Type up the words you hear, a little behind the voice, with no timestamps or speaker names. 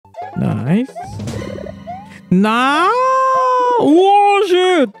Nice. Nah! Oh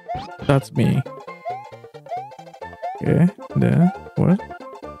shit! That's me. Okay, then what?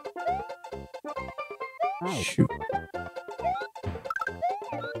 Shoot.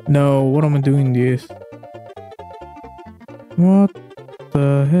 No, what am I doing this? What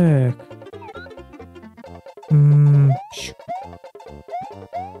the heck? Shoot.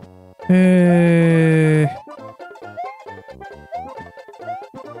 Hey.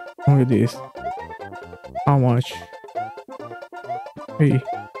 Look at this. How much? Hey.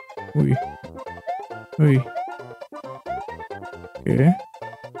 Oi. Oi. Okay.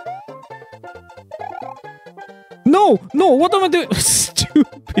 No! No! What am I doing?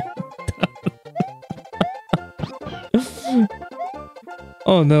 Stupid.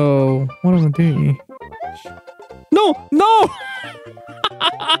 Oh no. What am I doing? No! No!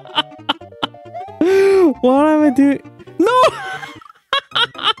 What am I doing? No!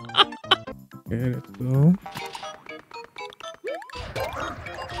 Okay, let's go.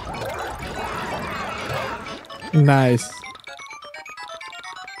 Nice.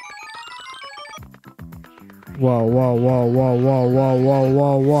 Wow, wow, wow, wow, wow, wow, wow,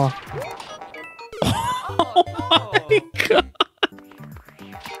 wow, wow. Oh my god.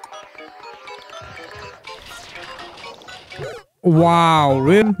 Wow,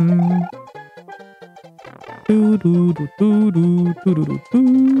 really? Do, do, do, do, do, do, do,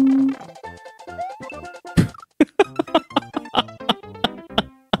 do.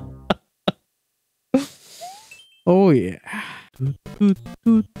 Oh yeah.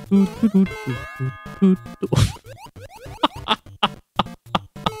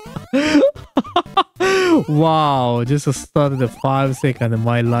 Wow, just started 5 seconds and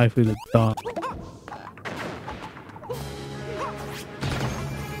my life is done.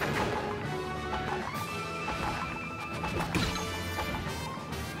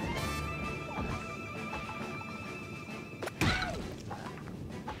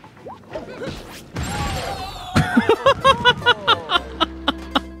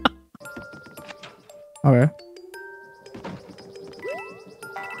 Okay.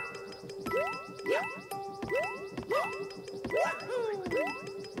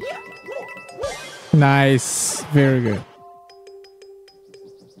 Nice. Very good.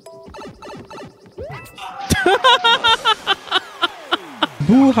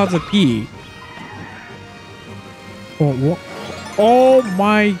 Who has a key? Oh, what? Oh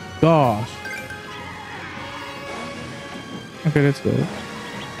my gosh. Okay, let's go.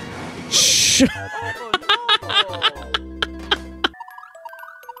 Shh.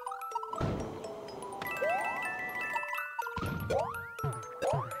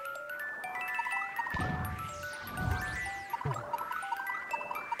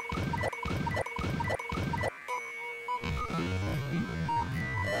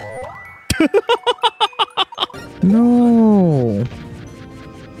 No.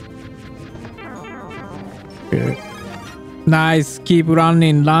 Okay. Nice. Keep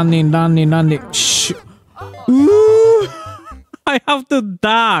running, running, running, running. Shh. Ooh. I have to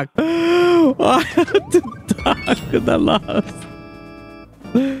duck. I have to duck the last.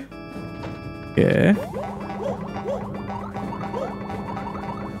 Okay.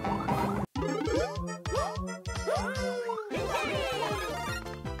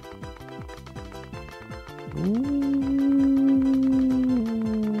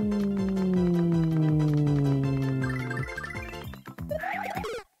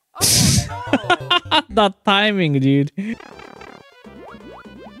 That timing, dude.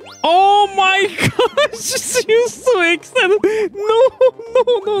 Oh my gosh, you're so excited. No, no,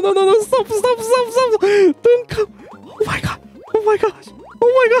 no, no, no, no, stop, stop, stop, stop. Don't come. Oh my god. Oh my gosh.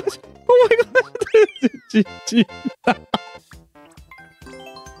 Oh my gosh. Oh my gosh. GG.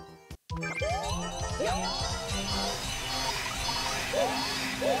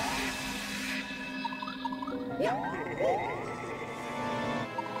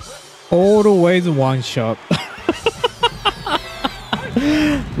 Always one shot.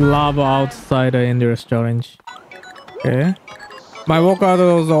 Lava outside in the restaurant. Okay. My workout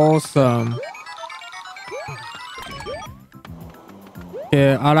was awesome.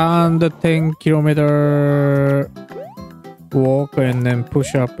 Okay, around 10-kilometer walk and then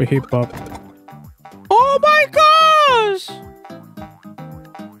push up, hip hop. Oh my gosh!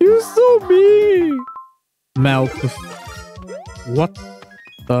 You're so big! Melt. What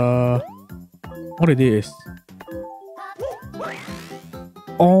the? What it is?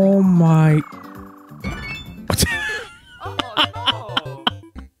 Oh my.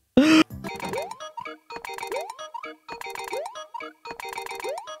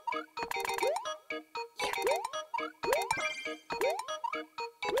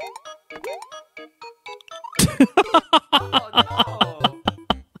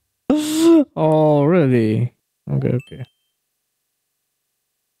 Oh, really? Okay, okay.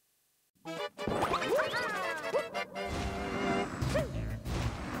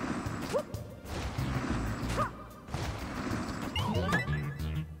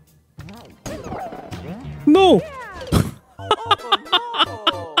 No!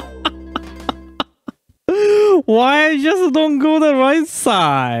 Why I just don't go the right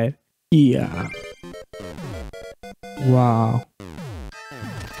side? Yeah. Wow.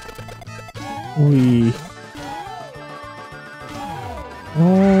 We.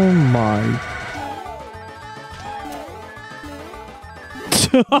 Oh my.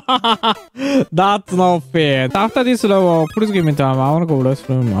 That's not fair. After this level, please give me time. I wanna go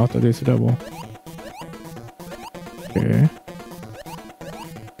restroom after this level. Okay.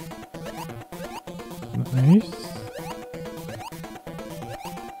 Nice.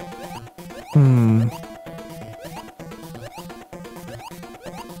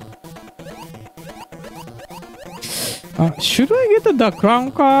 Should I get the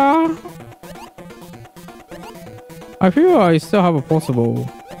crown car? I feel I still have a possible.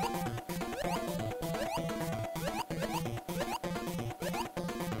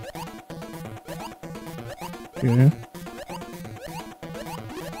 Okay.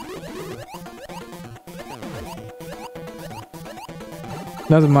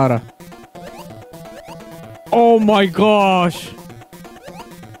 Doesn't matter. Oh my gosh!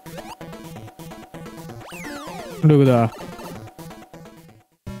 Look at that.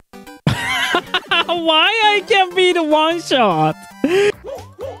 Why I can't be the one shot?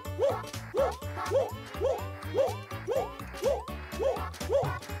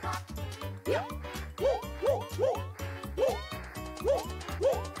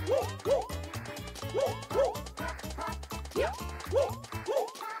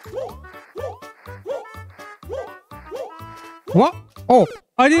 What? Oh,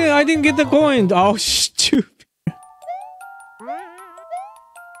 I didn't get the coin. Oh, stupid.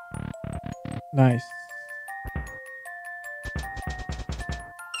 Nice.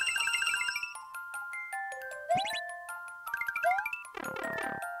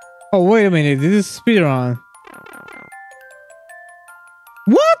 Oh, wait a minute. This is SpeedRun.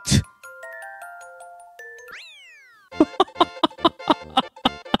 What?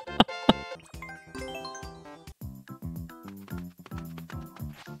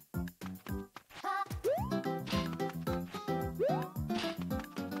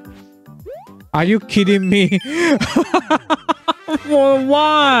 Are you kidding me? Well,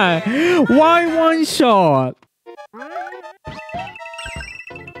 why? Why one shot?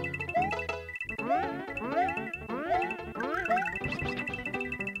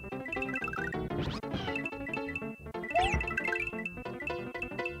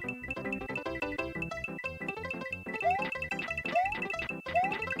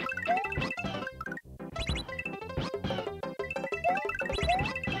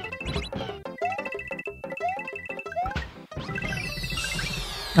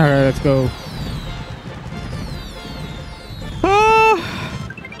 Alright, let's go.